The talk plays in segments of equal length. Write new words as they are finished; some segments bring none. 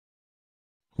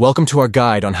Welcome to our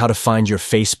guide on how to find your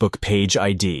Facebook page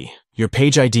ID. Your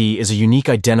page ID is a unique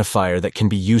identifier that can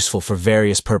be useful for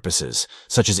various purposes,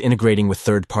 such as integrating with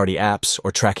third-party apps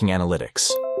or tracking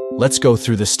analytics. Let's go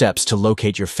through the steps to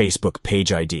locate your Facebook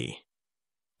page ID.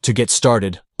 To get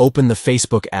started, open the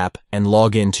Facebook app and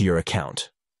log in to your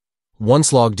account.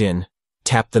 Once logged in,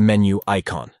 tap the menu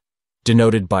icon,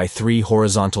 denoted by 3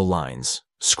 horizontal lines.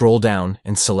 Scroll down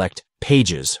and select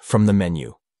Pages from the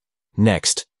menu.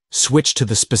 Next, switch to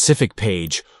the specific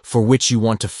page for which you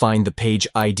want to find the page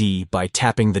ID by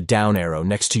tapping the down arrow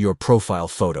next to your profile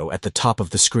photo at the top of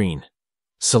the screen.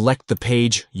 Select the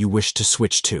page you wish to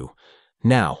switch to.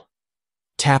 Now,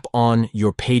 tap on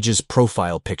your page's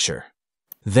profile picture.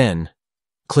 Then,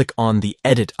 click on the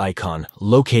Edit icon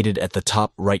located at the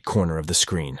top right corner of the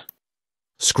screen.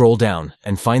 Scroll down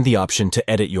and find the option to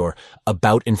edit your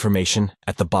About information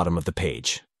at the bottom of the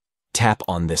page. Tap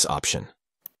on this option.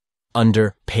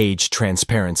 Under Page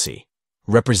Transparency,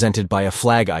 represented by a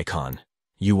flag icon,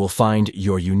 you will find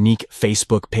your unique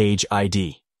Facebook page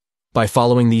ID. By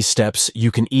following these steps,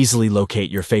 you can easily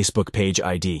locate your Facebook page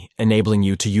ID, enabling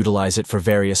you to utilize it for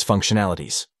various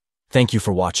functionalities. Thank you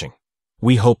for watching.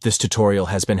 We hope this tutorial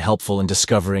has been helpful in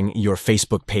discovering your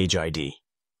Facebook page ID.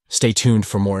 Stay tuned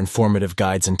for more informative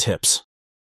guides and tips.